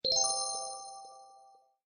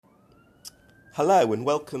Hello and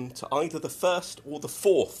welcome to either the first or the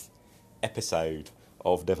fourth episode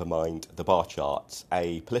of Nevermind the Bar Charts,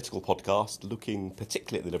 a political podcast looking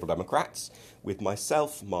particularly at the Liberal Democrats with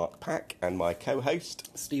myself, Mark Pack, and my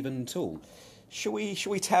co-host, Stephen Toole. Shall we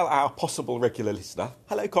tell our possible regular listener,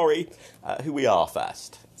 hello Corey, who we are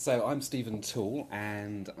first? So I'm Stephen Toole,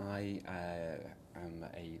 and I am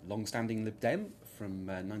a long-standing Lib Dem from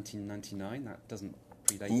 1999. That doesn't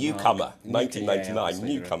predate Newcomer, Mark. 1999,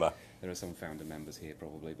 newcomer. There are some founder members here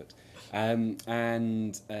probably, but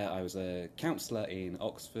I was a councillor in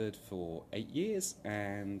Oxford for 8 years,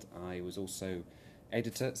 and I was also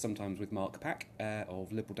editor, sometimes with Mark Pack,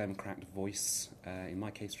 of Liberal Democrat Voice, in my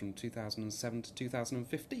case from 2007 to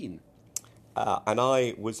 2015. And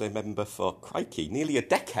I was a member for, crikey, nearly a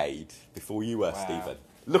decade before you were, Wow. Stephen.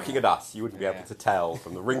 Looking at us, you wouldn't be able Yeah. to tell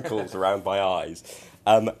from the wrinkles around my eyes.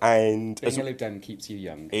 And Being a Lib Dem keeps you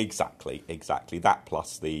young. Exactly. That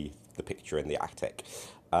plus the picture in the attic.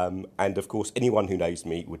 And of course, anyone who knows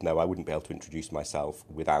me would know I wouldn't be able to introduce myself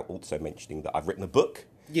without also mentioning that I've written a book.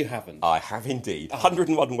 You haven't. I have indeed.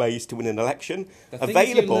 101 Ways to Win an Election. The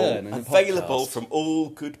things you learn in a Available podcast. from all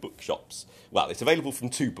good bookshops. Well, it's available from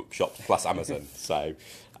 2 bookshops plus Amazon. So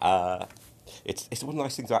it's one of the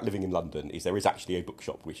nice things about living in London is there is actually a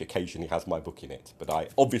bookshop which occasionally has my book in it. But I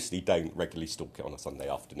obviously don't regularly stalk it on a Sunday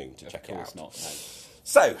afternoon to check it out. Of course not, no.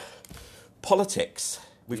 So, politics.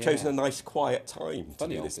 We've Yeah. chosen a nice quiet time to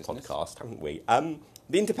Funny do old this business. podcast, haven't we?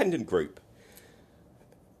 The independent group.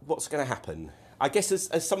 What's going to happen? I guess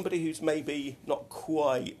as somebody who's maybe not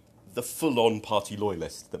quite the full-on party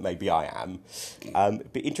loyalist that maybe I am,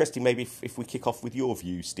 it'd be interesting maybe if we kick off with your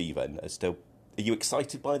view, Stephen, as to, are you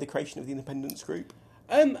excited by the creation of the independence group?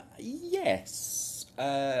 Yes.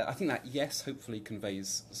 I think that yes hopefully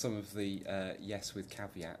conveys some of the yes with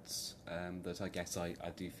caveats that I guess I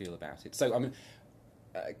do feel about it. So, I mean,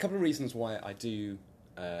 a couple of reasons why I do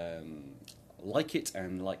like it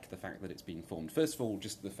and like the fact that it's being formed. First of all,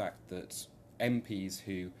 just the fact that MPs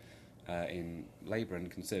who, in Labour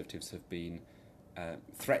and Conservatives, have been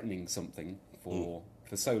threatening something for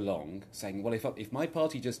so long, saying, well, if my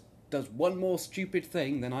party just does one more stupid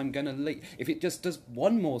thing, then I'm going to leave. If it just does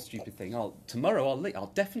one more stupid thing, I'll leave.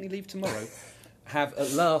 I'll definitely leave tomorrow. Have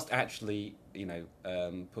at last actually,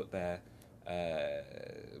 put their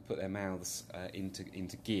mouths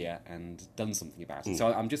into gear and done something about it.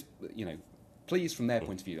 So I'm just, pleased from their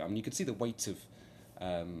point of view. I mean, you could see the weight of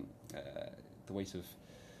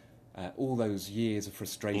all those years of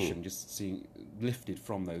frustration just seeing lifted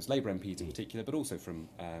from those Labour MPs in particular, but also from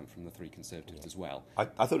the 3 Conservatives as well. I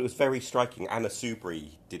thought it was very striking. Anna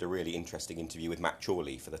Soubry did a really interesting interview with Matt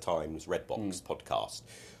Chorley for the Times Redbox podcast,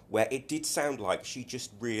 where it did sound like she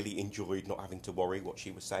just really enjoyed not having to worry what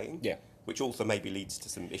she was saying. Yeah. Which also maybe leads to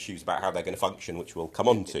some issues about how they're going to function, which we'll come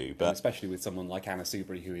on to. But And especially with someone like Anna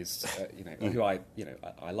Soubry, who is, who I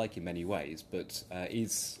like in many ways, but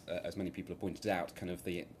is, as many people have pointed out, kind of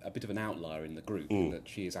a bit of an outlier in the group, in that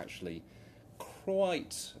she is actually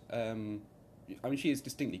quite. She is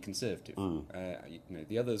distinctly conservative.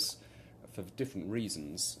 The others, for different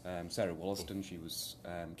reasons. Sarah Wollaston, she was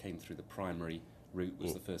came through the primary route,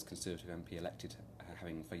 was the first Conservative MP elected,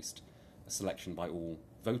 having faced a selection by all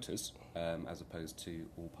voters, as opposed to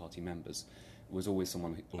all party members. Was always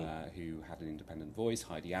someone who had an independent voice.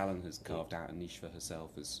 Heidi Allen has carved out a niche for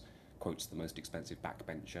herself as, quotes, the most expensive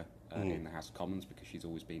backbencher in the House of Commons, because she's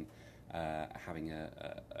always been having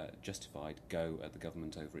a justified go at the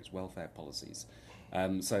government over its welfare policies.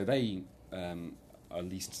 So they are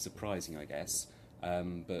least surprising, I guess.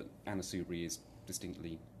 But Anna Soubry is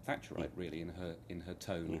distinctly Thatcherite, really, in her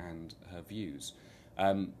tone and her views.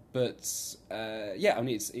 It's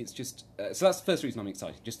just so that's the first reason I'm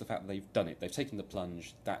excited. Just the fact that they've done it, they've taken the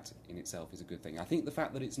plunge. That in itself is a good thing. I think the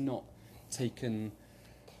fact that it's not taken.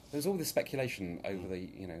 There's all this speculation over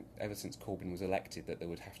ever since Corbyn was elected, that there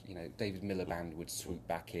would have to, David Miliband would swoop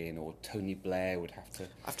back in, or Tony Blair would have to. I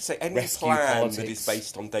have to say, any rescue plan politics. that is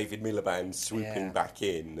based on David Miliband swooping back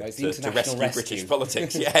in Well, it's to international rescue rescue. British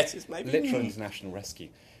politics, yes, it's maybe Literal international rescue.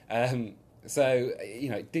 It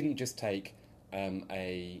didn't just take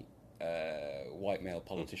a white male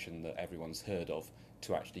politician that everyone's heard of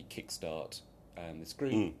to actually kickstart this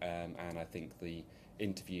group. And I think the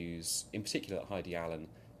interviews, in particular that Heidi Allen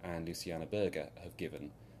and Luciana Berger have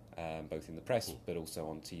given, both in the press but also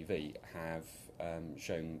on TV, have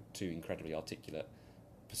shown 2 incredibly articulate,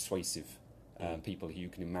 persuasive people who you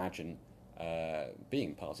can imagine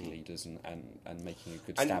being party leaders and making a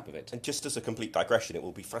good stab of it. And just as a complete digression, it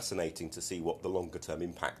will be fascinating to see what the longer term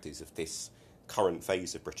impact is of this current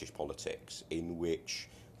phase of British politics, in which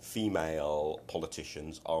female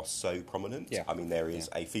politicians are so prominent. Yeah. I mean, there is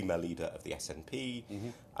a female leader of the SNP.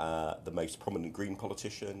 The most prominent Green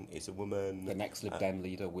politician is a woman. The next Lib Dem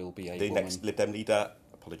leader will be a The woman. next Lib Dem leader,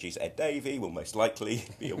 apologies, Ed Davey, will most likely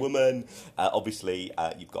be a woman. Obviously,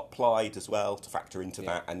 you've got Plaid as well to factor into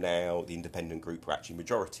that, and now the independent group are actually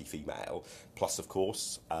majority female. Plus, of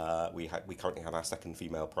course, we currently have our second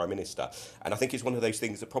female Prime Minister. And I think it's one of those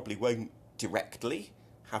things that probably won't directly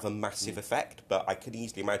have a massive effect, but I can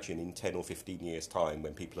easily imagine in 10 or 15 years' time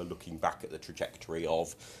when people are looking back at the trajectory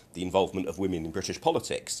of the involvement of women in British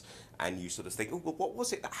politics, and you sort of think, oh, well, what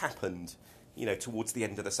was it that happened, towards the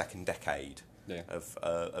end of the second decade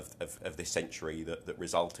of this century that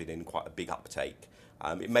resulted in quite a big uptake?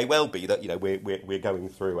 It may well be that we're going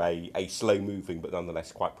through a slow moving but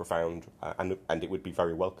nonetheless quite profound and it would be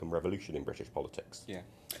very welcome revolution in British politics. Yeah.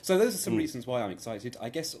 So those are some reasons why I'm excited. I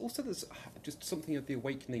guess also there's just something of the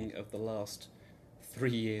awakening of the last 3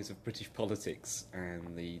 years of British politics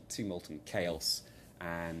and the tumult and chaos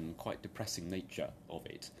and quite depressing nature of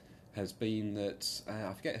it has been that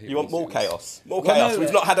I forget who. You want more chaos? More Well, chaos. no,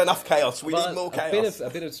 We've not had enough chaos. We need more chaos. A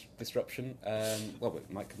bit of disruption. Well, we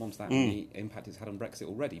might come on to that and the impact it's had on Brexit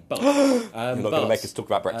already. But you're not going to make us talk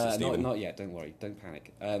about Brexit, Stephen. Not yet. Don't worry. Don't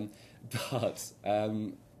panic.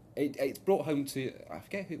 It's brought home to. I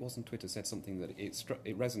forget who it was on Twitter said something that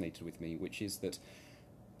it resonated with me, which is that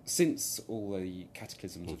since all the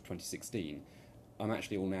cataclysms of 2016, I'm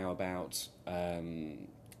actually all now about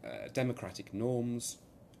democratic norms,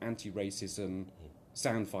 anti-racism,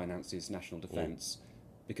 sound finances, national defence,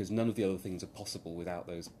 because none of the other things are possible without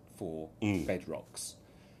those 4 bedrocks.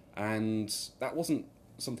 And that wasn't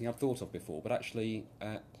something I'd thought of before, but actually,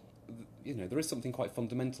 there is something quite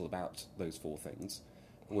fundamental about those 4 things,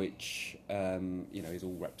 which, is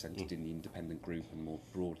all represented in the independent group and more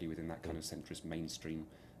broadly within that kind of centrist mainstream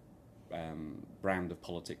brand of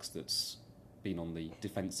politics that's been on the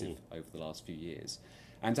defensive over the last few years.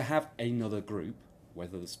 And to have another group,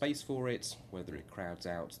 whether there's space for it, whether it crowds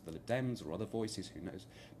out the Lib Dems or other voices, who knows,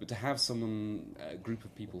 but to have a group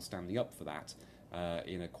of people standing up for that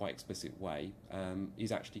in a quite explicit way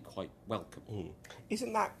is actually quite welcome.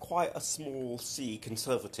 Isn't that quite a small C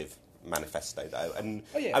Conservative manifesto, though? And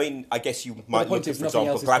yeah. I mean, I guess you might look at, for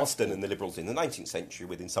example, Gladstone possible. and the Liberals in the 19th century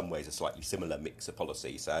with, in some ways, a slightly similar mix of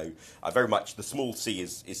policy. So very much the small C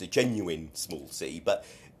is a genuine small C, but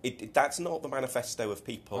that's not the manifesto of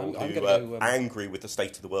people who are angry with the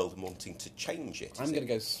state of the world and wanting to change it. I'm going to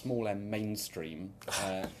go small M mainstream,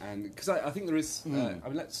 and because I think there is.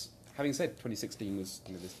 Having said 2016 was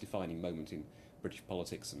this defining moment in British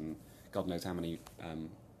politics, and God knows how many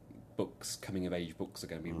coming of age books are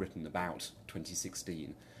going to be written about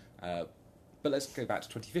 2016. But let's go back to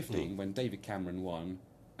 2015 when David Cameron won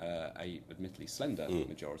a admittedly slender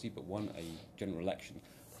majority, but won a general election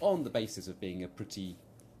on the basis of being a pretty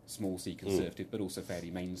small C Conservative, but also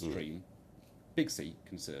fairly mainstream, big C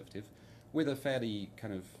Conservative, with a fairly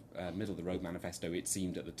kind of middle-of-the-road manifesto, it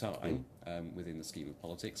seemed at the time, within the scheme of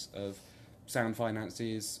politics, of sound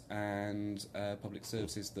finances and public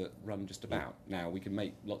services that run just about. Now, we can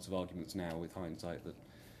make lots of arguments now with hindsight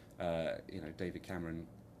that, David Cameron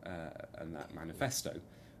and that manifesto,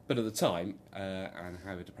 but at the time, and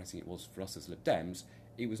how depressing it was for us as Lib Dems,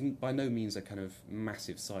 it was by no means a kind of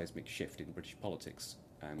massive seismic shift in British politics.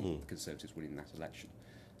 The Conservatives winning that election.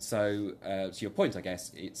 So, to your point, I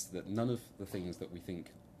guess, it's that none of the things that we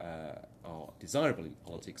think are desirable in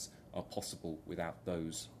politics are possible without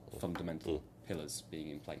those fundamental pillars being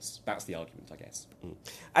in place. That's the argument, I guess.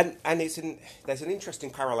 And there's an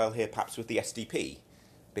interesting parallel here, perhaps, with the SDP,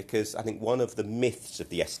 because I think one of the myths of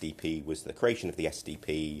the SDP was the creation of the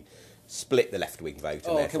SDP split the left-wing vote,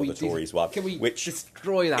 and therefore the Tories won. Can we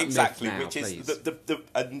destroy that exactly, myth now, which is please?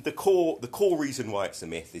 and the core reason why it's a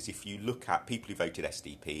myth is if you look at people who voted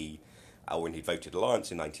SDP or indeed voted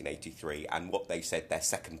Alliance in 1983 and what they said their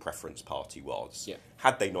second preference party was,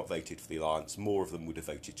 had they not voted for the Alliance, more of them would have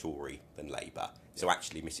voted Tory than Labour. So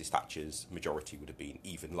actually, Mrs Thatcher's majority would have been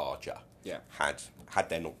even larger had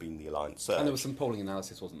there not been the Alliance surge. And there was some polling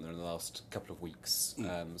analysis, wasn't there, in the last couple of weeks,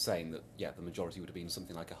 saying that, the majority would have been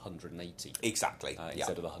something like 180. Exactly.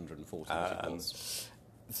 Instead of 140, which it was.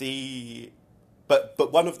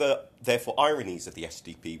 But one of the, therefore, ironies of the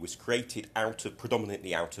SDP was created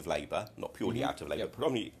predominantly out of Labour, not purely out of Labour,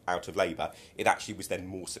 predominantly out of Labour. It actually was then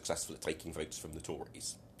more successful at taking votes from the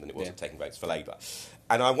Tories than it was at taking votes for Labour.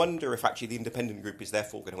 And I wonder if actually the independent group is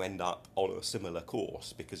therefore going to end up on a similar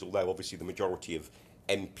course, because although obviously the majority of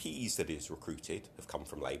MPs that is recruited have come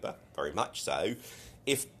from Labour, very much so,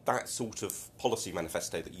 if that sort of policy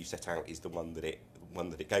manifesto that you set out is the one that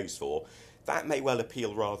it goes for, that may well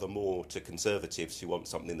appeal rather more to Conservatives who want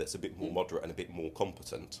something that's a bit more moderate and a bit more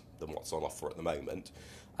competent than what's on offer at the moment,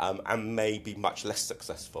 and may be much less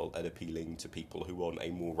successful at appealing to people who want a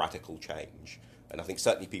more radical change. And I think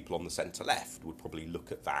certainly people on the centre-left would probably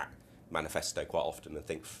look at that manifesto quite often and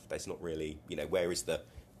think, there's not really, where is the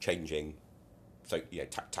changing,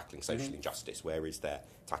 tackling social injustice, where is there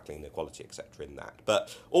tackling inequality, etc. in that?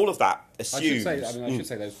 But all of that assumes... I should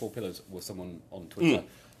say those 4 pillars were someone on Twitter.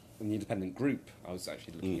 In the independent group, I was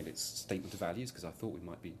actually looking at its statement of values because I thought we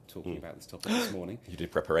might be talking about this topic this morning. You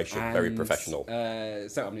did preparation, very professional.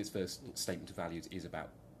 Its first statement of values is about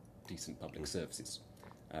decent public services.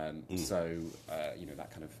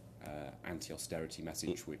 That kind of anti-austerity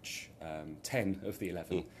message, which 10 of the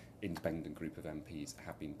 11 independent group of MPs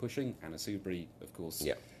have been pushing. Anna Soubry, of course,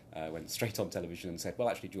 went straight on television and said, well,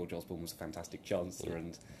 actually, George Osborne was a fantastic chancellor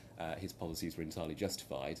and his policies were entirely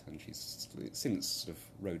justified. And she's since sort of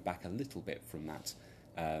rode back a little bit from that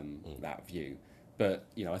that view. But,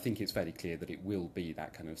 I think it's fairly clear that it will be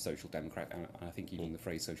that kind of social democrat, and I think even the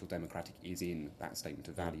phrase social democratic is in that statement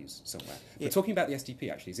of values somewhere. But talking about the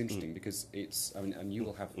SDP actually is interesting because it's, and you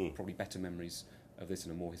will have probably better memories of this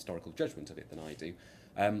and a more historical judgment of it than I do.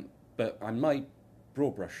 But my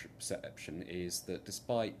broad brush perception is that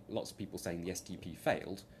despite lots of people saying the SDP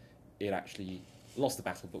failed, it actually lost the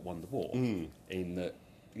battle but won the war, in that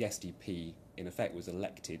the SDP, in effect, was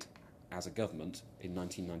elected as a government in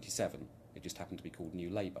 1997. It just happened to be called New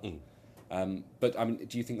Labour. But,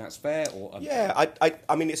 do you think that's fair? Or Yeah,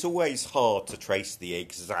 it's always hard to trace the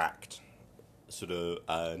exact sort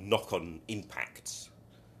of knock-on impacts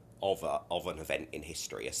of an event in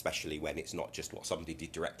history, especially when it's not just what somebody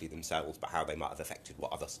did directly themselves, but how they might have affected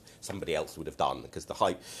what somebody else would have done, because the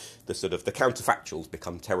counterfactuals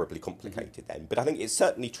become terribly complicated then. But I think it's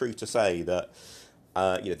certainly true to say that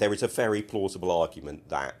there is a very plausible argument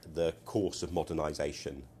that the course of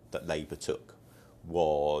modernisation that Labour took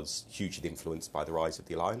was hugely influenced by the rise of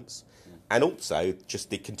the Alliance, and also just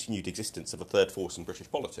the continued existence of a third force in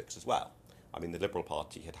British politics as well. The Liberal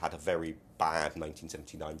Party had a very bad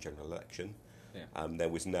 1979 general election. There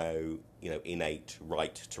was no, innate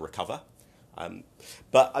right to recover.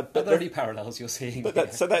 But are there any parallels you're seeing?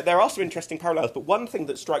 So there are some interesting parallels. But one thing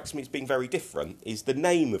that strikes me as being very different is the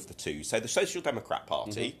name of the two. So the Social Democrat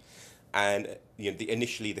Party and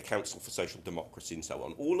initially the Council for Social Democracy and so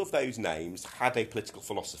on. All of those names had a political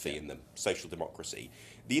philosophy in them. Social democracy.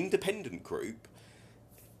 The independent group.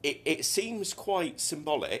 It seems quite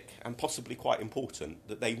symbolic and possibly quite important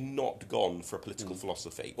that they've not gone for a political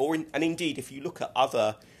philosophy. And indeed, if you look at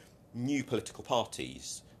other new political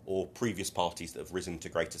parties or previous parties that have risen to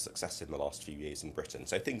greater success in the last few years in Britain,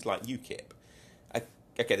 so things like UKIP,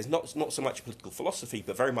 there's not so much political philosophy,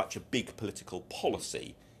 but very much a big political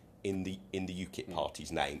policy in the UKIP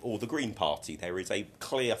party's name. Or the Green Party, there is a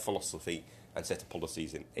clear philosophy and set of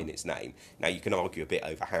policies in its name. Now, you can argue a bit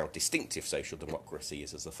over how distinctive social democracy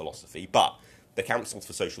is as a philosophy, but the Council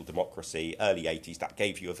for Social Democracy, early 80s, that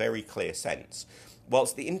gave you a very clear sense.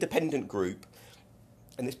 Whilst the independent group,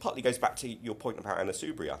 and this partly goes back to your point about Anna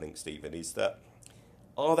Soubry, I think, Stephen, is that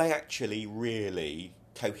are they actually really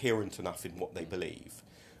coherent enough in what they believe?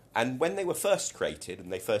 And when they were first created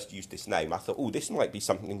and they first used this name, I thought, this might be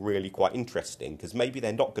something really quite interesting, because maybe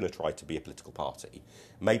they're not going to try to be a political party.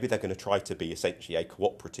 Maybe they're going to try to be essentially a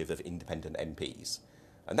cooperative of independent MPs.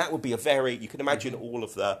 And that would be you can imagine all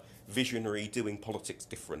of the visionary doing politics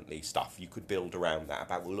differently stuff you could build around that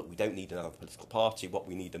about, well, look, we don't need another political party. What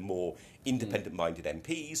we need are more independent-minded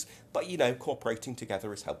MPs. But, cooperating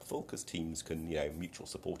together is helpful because teams can, mutual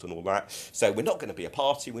support and all that. So we're not going to be a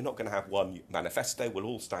party. We're not going to have one manifesto. We'll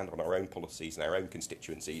all stand on our own policies and our own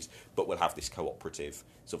constituencies, but we'll have this cooperative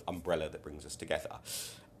sort of umbrella that brings us together.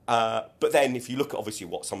 But then if you look at obviously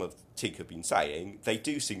what some of TIG have been saying, they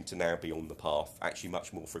do seem to now be on the path actually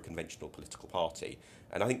much more for a conventional political party.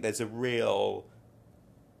 And I think there's a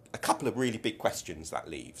couple of really big questions that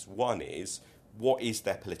leaves. One is, what is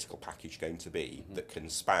their political package going to be that can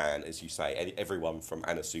span, as you say, everyone from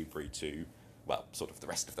Anna Soubry to, well, sort of the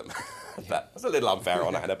rest of them. That's a little unfair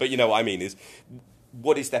on Anna, but you know what I mean, is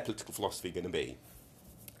what is their political philosophy going to be?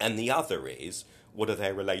 And the other is, what are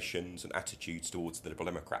their relations and attitudes towards the Liberal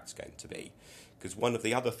Democrats going to be? Because one of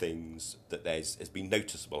the other things that has been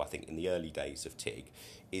noticeable, I think, in the early days of TIG,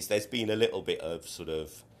 is there's been a little bit of sort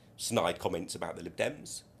of snide comments about the Lib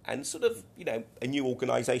Dems. And sort of, a new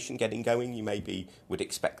organisation getting going, you maybe would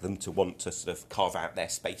expect them to want to sort of carve out their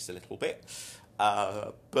space a little bit.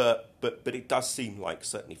 But it does seem like,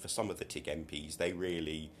 certainly for some of the TIG MPs, they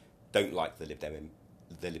really don't like the Lib Dem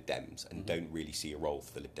the Lib Dems and don't really see a role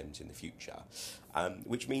for the Lib Dems in the future.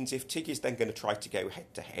 Which means if Tig is then going to try to go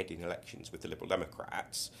head-to-head in elections with the Liberal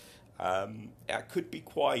Democrats, that could be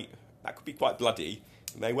quite bloody.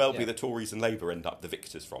 It may well be the Tories and Labour end up the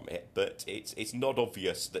victors from it, but it's not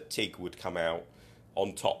obvious that Tig would come out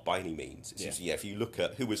on top by any means. It's just, if you look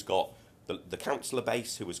at who has got the councillor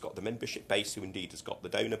base, who has got the membership base, who indeed has got the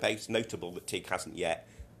donor base, notable that Tig hasn't yet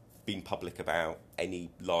been public about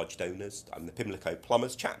any large donors. The Pimlico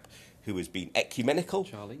Plumbers chap, who has been ecumenical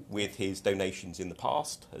with his donations in the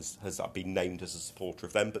past, has been named as a supporter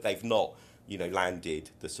of them, but they've not, landed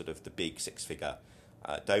the sort of the big six-figure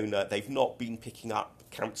donor. They've not been picking up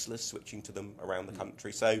councillors, switching to them around the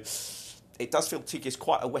country. So it does feel Tig is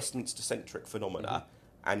quite a Westminster-centric phenomena.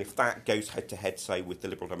 And if that goes head-to-head, say, with the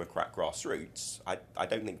Liberal Democrat grassroots, I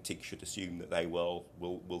don't think Tig should assume that they will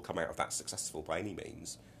come out of that successful by any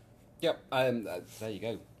means. Yep, there you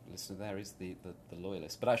go. Listener, there is the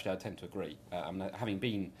loyalist. But actually, I tend to agree. Having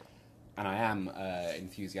been, and I am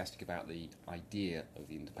enthusiastic about the idea of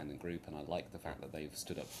the independent group, and I like the fact that they've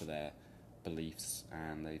stood up for their beliefs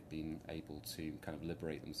and they've been able to kind of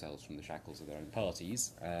liberate themselves from the shackles of their own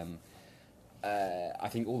parties. I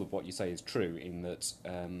think all of what you say is true in that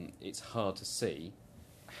it's hard to see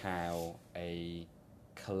how a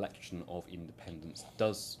collection of independents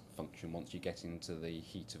does function once you get into the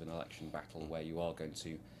heat of an election battle where you are going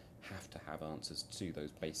to have answers to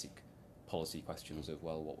those basic policy questions of,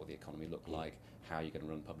 well, what will the economy look like, how are you going to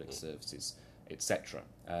run public services, etc.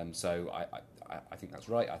 So I think that's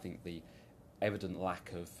right. I think the evident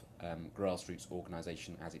lack of grassroots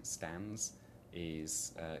organisation as it stands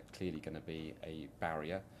is clearly going to be a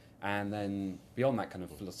barrier. And then beyond that kind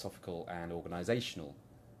of philosophical and organisational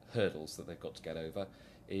hurdles that they've got to get over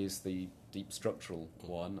is the deep structural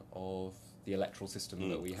one of the electoral system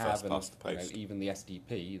that we have. And even the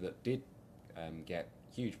SDP that did get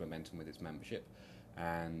huge momentum with its membership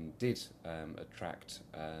and did attract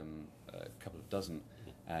a couple of dozen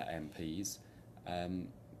MPs,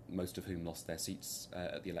 most of whom lost their seats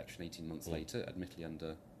at the election 18 months later, admittedly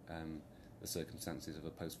under the circumstances of a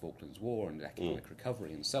post-Falklands War and economic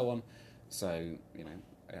recovery and so on. So,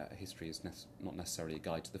 history is not necessarily a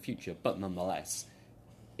guide to the future, but nonetheless,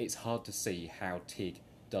 it's hard to see how Tig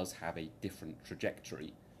does have a different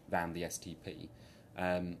trajectory than the STP.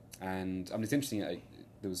 And it's interesting,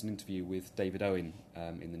 there was an interview with David Owen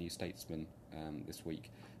in the New Statesman this week,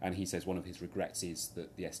 and he says one of his regrets is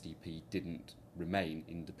that the SDP didn't remain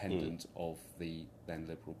independent of the then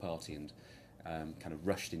Liberal Party and kind of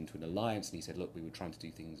rushed into an alliance. And he said, look, we were trying to do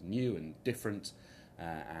things new and different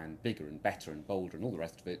and bigger and better and bolder and all the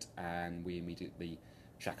rest of it, and we immediately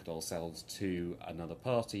shackled ourselves to another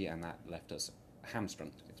party, and that left us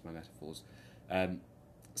hamstrung, to fix my metaphors.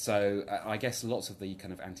 So I guess lots of the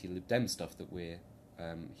kind of anti-Lib Dem stuff that we're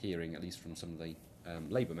hearing, at least from some of the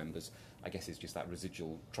Labour members, I guess is just that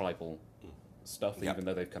residual tribal stuff, even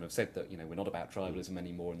though they've kind of said that, we're not about tribalism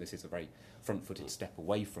anymore, and this is a very front-footed step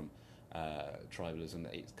away from tribalism.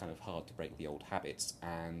 It's kind of hard to break the old habits,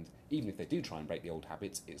 and even if they do try and break the old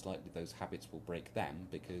habits, it's likely those habits will break them,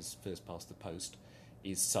 because first past the post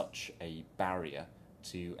is such a barrier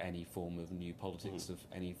to any form of new politics, of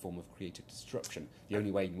any form of creative destruction. The only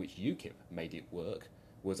way in which UKIP made it work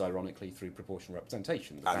was ironically through proportional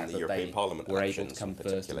representation. The fact the that European they Parliament were able to come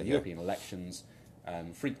first in the yeah. European elections,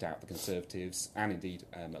 freaked out the Conservatives, and indeed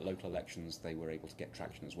at local elections they were able to get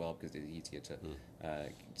traction as well, because it's easier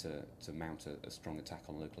to mount a strong attack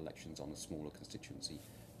on local elections on a smaller constituency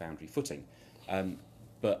boundary footing.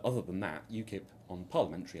 But other than that, UKIP on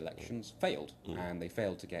parliamentary elections failed, and they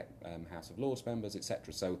failed to get House of Lords members,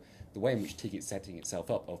 etc. So the way in which Tig is setting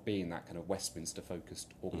itself up of being that kind of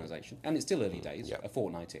Westminster-focused organisation, and it's still early days, a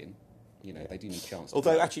fortnight in, they do need a chance.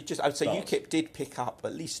 Although actually, I would say UKIP did pick up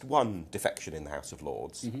at least one defection in the House of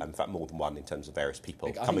Lords, in fact more than one in terms of various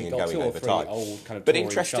people coming and going over time. But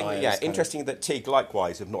interesting that Tig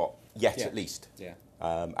likewise have not yet, at least. Yeah.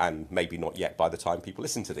 And maybe not yet by the time people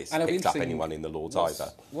listen to this, picked up anyone in the Lords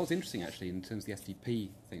either. What's interesting, actually, in terms of the SDP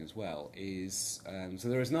thing as well, is so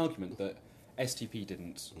there is an argument that STP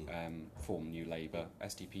didn't form New Labour,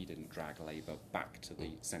 SDP didn't drag Labour back to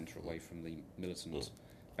the centre away from the militant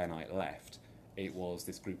Bennite left. It was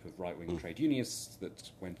this group of right-wing trade unionists that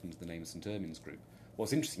went under the name of St Ermin's Group.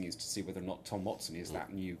 What's interesting is to see whether or not Tom Watson is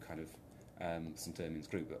that new kind of St Ermin's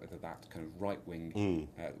Group, whether that kind of right-wing,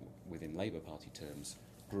 within Labour Party terms,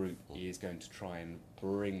 group is going to try and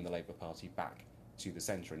bring the Labour Party back to the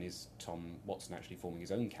centre, and is Tom Watson actually forming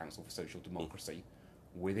his own Council for Social Democracy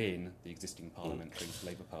within the existing parliamentary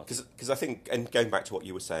Labour Party? Because I think, and going back to what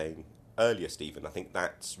you were saying earlier, Stephen, I think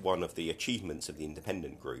that's one of the achievements of the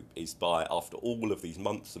independent group, is by, after all of these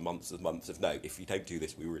months and months and months of, no, if you don't do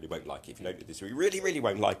this, we really won't like it. If you don't do this, we really, really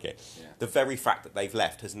won't like it. Yeah. The very fact that they've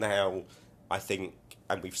left has now, I think,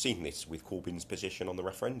 and we've seen this with Corbyn's position on the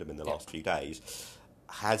referendum in the last few days,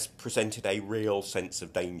 has presented a real sense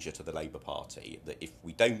of danger to the Labour Party, that if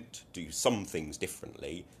we don't do some things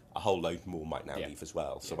differently, a whole load more might now leave as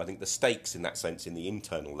well. So I think the stakes in that sense in the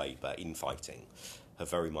internal Labour infighting have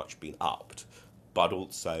very much been upped, but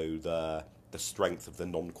also the strength of the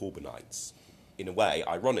non-Corbynites, in a way,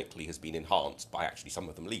 ironically, has been enhanced by actually some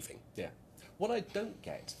of them leaving. Yeah. What I don't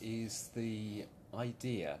get is the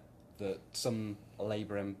idea that some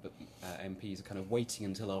Labour MPs are kind of waiting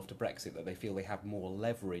until after Brexit, that they feel they have more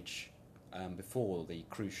leverage before the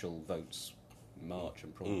crucial votes, March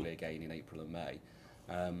and probably again in April and May,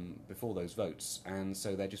 before those votes, and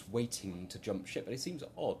so they're just waiting to jump ship. But it seems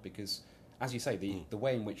odd because, as you say, the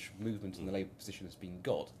way in which movement in the Labour position has been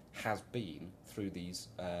got has been through these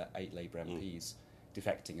 8 Labour MPs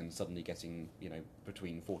defecting and suddenly getting,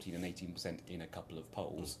 between 14 and 18% in a couple of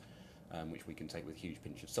polls, which we can take with a huge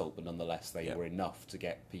pinch of salt, but nonetheless they were enough to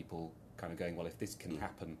get people kind of going, well, if this can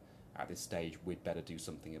happen at this stage, we'd better do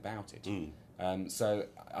something about it. So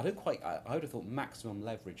I would have thought maximum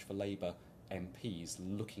leverage for Labour MPs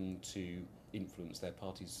looking to influence their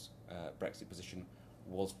party's Brexit position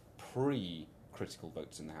was pre-critical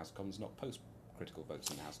votes in the House of Commons, not post-critical votes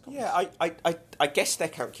in the House of Commons. Yeah, I guess their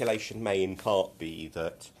calculation may in part be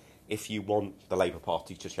that if you want the Labour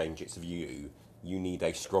Party to change its view, you need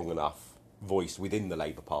a strong enough voice within the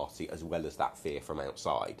Labour Party as well as that fear from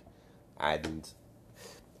outside. And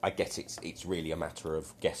I guess it's really a matter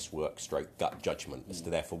of guesswork stroke gut judgment as to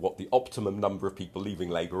therefore what the optimum number of people leaving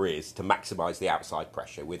Labour is to maximise the outside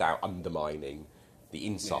pressure without undermining the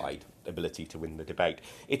inside ability to win the debate.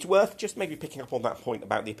 It's worth just maybe picking up on that point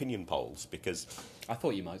about the opinion polls, because I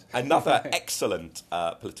thought you might. Another excellent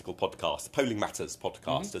political podcast, Polling Matters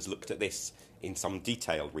podcast, has looked at this in some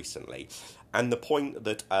detail recently. And the point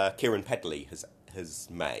that Kieran Pedley has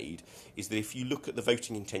made is that if you look at the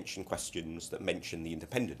voting intention questions that mention the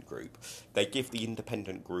independent group, they give the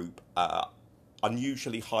independent group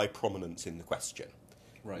unusually high prominence in the question.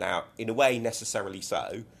 Right. Now, in a way, necessarily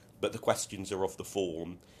so, but the questions are of the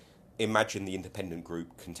form, imagine the independent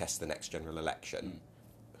group contest the next general election,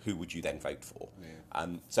 who would you then vote for? Yeah.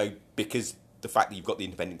 So because the fact that you've got the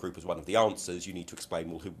independent group as one of the answers, you need to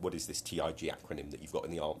explain, well, what is this TIG acronym that you've got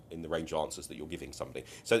in the range of answers that you're giving somebody?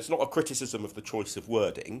 So it's not a criticism of the choice of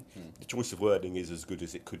wording. The choice of wording is as good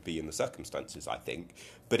as it could be in the circumstances, I think.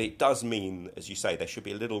 But it does mean, as you say, there should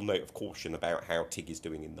be a little note of caution about how TIG is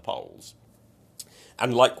doing in the polls.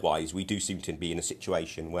 And likewise, we do seem to be in a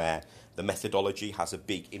situation where the methodology has a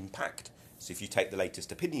big impact. So if you take the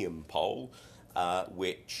latest opinion poll,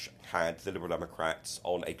 which had the Liberal Democrats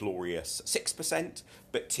on a glorious 6%,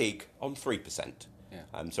 but TIG on 3%.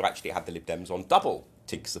 Yeah. So actually it had the Lib Dems on double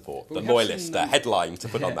TIG support, the loyalist headline to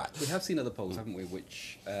put on that. We have seen other polls, haven't we,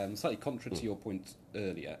 which, slightly contrary to your point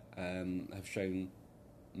earlier, have shown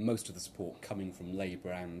most of the support coming from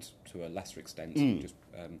Labour and, to a lesser extent, just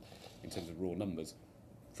in terms of raw numbers,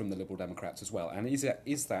 from the Liberal Democrats as well. And is it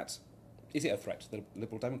a threat to the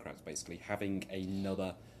Liberal Democrats, basically, having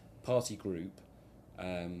another party group,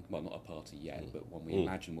 well, not a party yet, but one we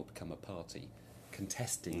imagine will become a party,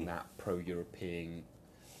 contesting that pro-European,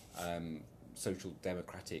 social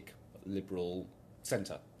democratic, liberal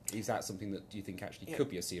centre? Is that something that you think actually could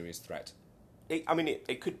be a serious threat?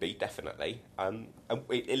 It could be, definitely. And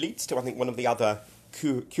it leads to, I think, one of the other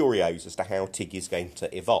curios as to how TIG is going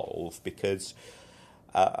to evolve, because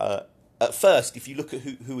at first, if you look at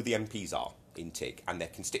who the MPs are in TIG and their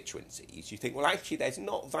constituencies, you think, well, actually, there's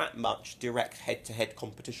not that much direct head-to-head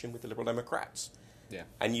competition with the Liberal Democrats. Yeah.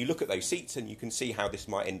 And you look at those seats and you can see how this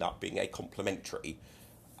might end up being a complementary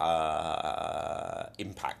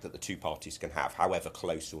impact that the two parties can have, however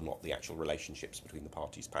close or not the actual relationships between the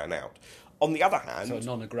parties pan out. On the other hand... So a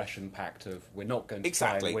non-aggression pact of, we're not going to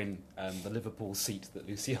try and win the Liverpool seat that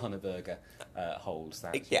Luciana Berger holds.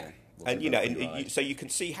 That, so you can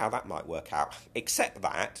see how that might work out, except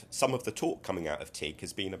that some of the talk coming out of TIG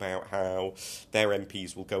has been about how their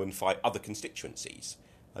MPs will go and fight other constituencies.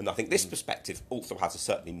 And I think this perspective also has a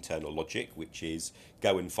certain internal logic, which is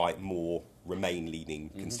go and fight more Remain-leaning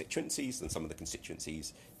constituencies than some of the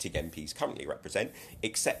constituencies TIG MPs currently represent,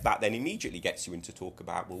 except that then immediately gets you into talk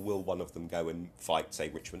about, well, will one of them go and fight, say,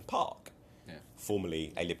 Richmond Park? Yeah.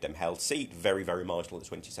 Formerly a Lib Dem held seat, very, very marginal in the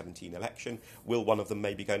 2017 election. Will one of them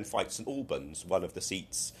maybe go and fight St Albans, one of the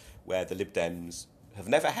seats where the Lib Dems have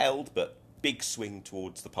never held, but big swing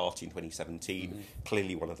towards the party in 2017,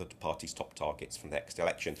 clearly one of the party's top targets from the next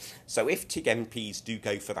election. So if TIG MPs do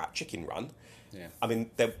go for that chicken run, I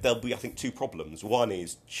mean, there'll be, I think, two problems. One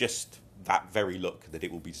is just that very look that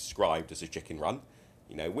it will be described as a chicken run.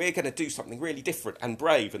 You know, we're going to do something really different and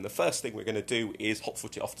brave, and the first thing we're going to do is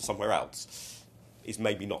hot-foot it off to somewhere else. Is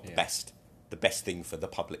maybe not the best thing for the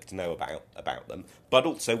public to know about them. But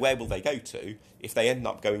also, where will they go to? If they end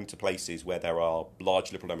up going to places where there are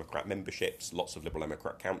large Liberal Democrat memberships, lots of Liberal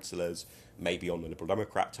Democrat councillors, maybe on the Liberal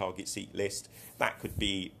Democrat target seat list, that could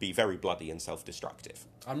be very bloody and self-destructive.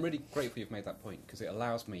 I'm really grateful you've made that point, because it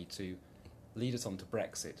allows me to lead us on to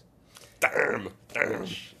Brexit. Damn!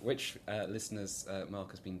 Which listeners,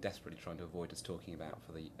 Mark has been desperately trying to avoid us talking about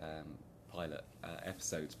for the pilot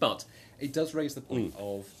episodes. But it does raise the point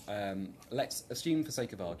of, let's assume for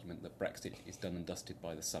sake of argument that Brexit is done and dusted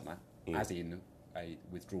by the summer, as in a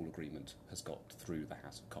withdrawal agreement has got through the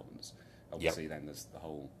House of Commons. Obviously then there's the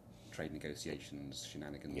whole trade negotiations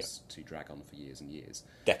shenanigans to drag on for years and years.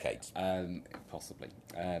 Decades. Possibly.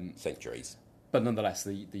 Centuries. But nonetheless,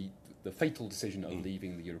 the fatal decision of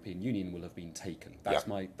leaving the European Union will have been taken.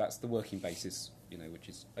 That's the working basis, you know, which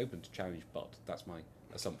is open to challenge, but that's my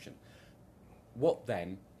assumption. What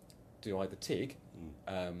then do either TIG,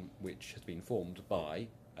 which has been formed by,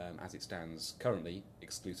 as it stands currently,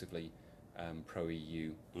 exclusively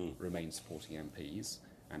pro-EU, Remain supporting MPs,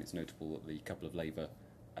 and it's notable that the couple of Labour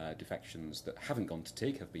defections that haven't gone to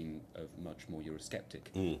TIG have been of much more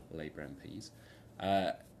Eurosceptic Labour MPs.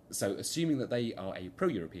 So assuming that they are a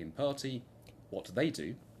pro-European party, what do they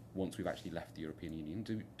do once we've actually left the European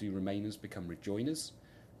Union? Do Remainers become rejoiners?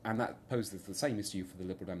 And that poses the same issue for the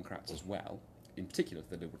Liberal Democrats as well, in particular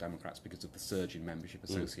for the Liberal Democrats because of the surge in membership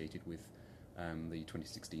associated with the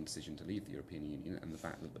 2016 decision to leave the European Union and the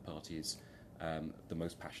fact that the party is the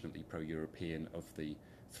most passionately pro-European of the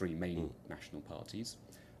three main national parties.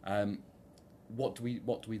 What do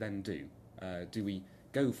we then do? Do we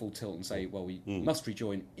go full tilt and say, well, we must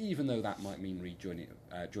rejoin, even though that might mean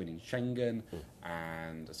joining Schengen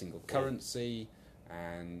and a single currency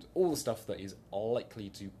and all the stuff that is likely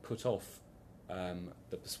to put off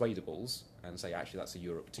the persuadables and say, actually, that's a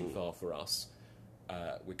Europe too far for us.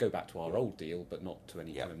 We go back to our old deal, but not to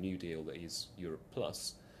any kind of new deal that is Europe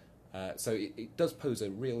plus. So it does pose a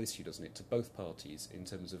real issue, doesn't it, to both parties in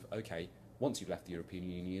terms of, okay, once you've left the European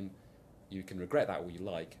Union, you can regret that all you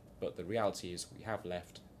like, but the reality is we have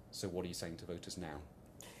left, so what are you saying to voters now?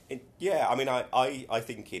 I mean, I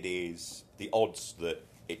think it is the odds that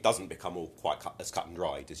it doesn't become all quite as cut and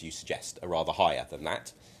dried as you suggest are rather higher than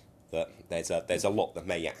that. That there's a lot that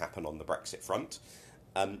may yet happen on the Brexit front.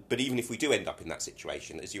 But even if we do end up in that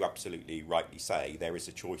situation, as you absolutely rightly say, there is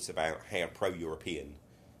a choice about how pro-European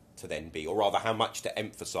to then be, or rather how much to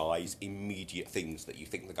emphasise immediate things that you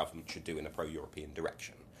think the government should do in a pro-European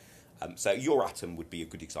direction. So Euratom would be a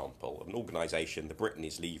good example of an organisation that Britain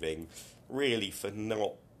is leaving really for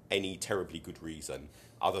not any terribly good reason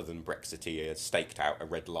other than Brexiteers staked out a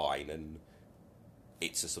red line and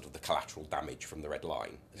it's a sort of the collateral damage from the red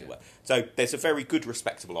line, as it were. So there's a very good,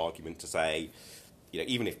 respectable argument to say, you know,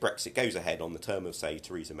 even if Brexit goes ahead on the term of, say,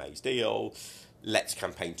 Theresa May's deal, let's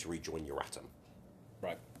campaign to rejoin Euratom.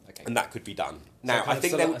 Right. Okay. And that could be done. So Now, I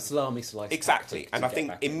think a salami slice. exactly, and I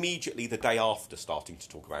think immediately the day after starting to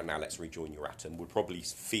talk about now let's rejoin Euratom would probably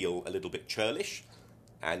feel a little bit churlish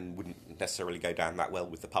and wouldn't necessarily go down that well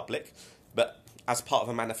with the public. But as part of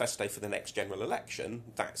a manifesto for the next general election,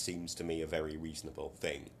 that seems to me a very reasonable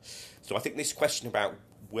thing. So I think this question about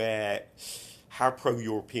how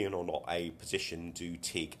pro-European or not a position do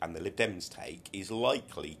TIG and the Lib Dems take is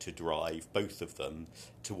likely to drive both of them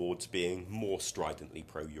towards being more stridently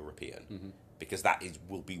pro-European, because that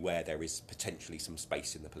will be where there is potentially some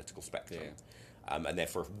space in the political spectrum. And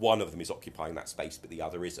therefore, if one of them is occupying that space but the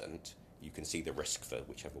other isn't, you can see the risk for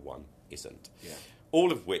whichever one isn't.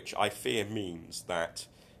 All of which I fear means that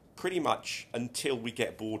pretty much until we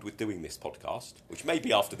get bored with doing this podcast, which may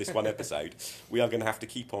be after this one episode, we are going to have to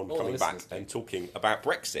keep on coming back and talking about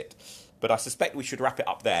Brexit. But I suspect we should wrap it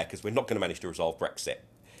up there because we're not going to manage to resolve Brexit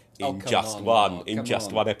in just one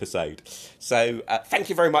episode. So thank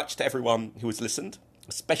you very much to everyone who has listened,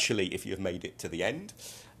 especially if you have made it to the end.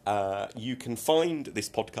 You can find this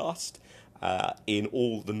podcast in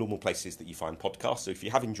all the normal places that you find podcasts. So if you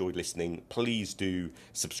have enjoyed listening, please do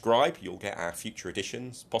subscribe. You'll get our future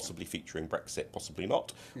editions, possibly featuring Brexit, possibly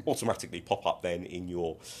not, automatically pop up then in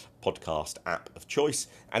your podcast app of choice.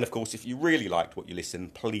 And of course, if you really liked what you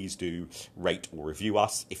listened, please do rate or review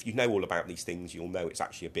us. If you know all about these things, you'll know it's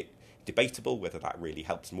actually a bit debatable whether that really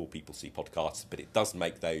helps more people see podcasts, but it does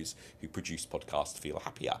make those who produce podcasts feel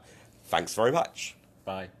happier. Thanks very much.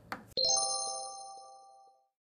 Bye.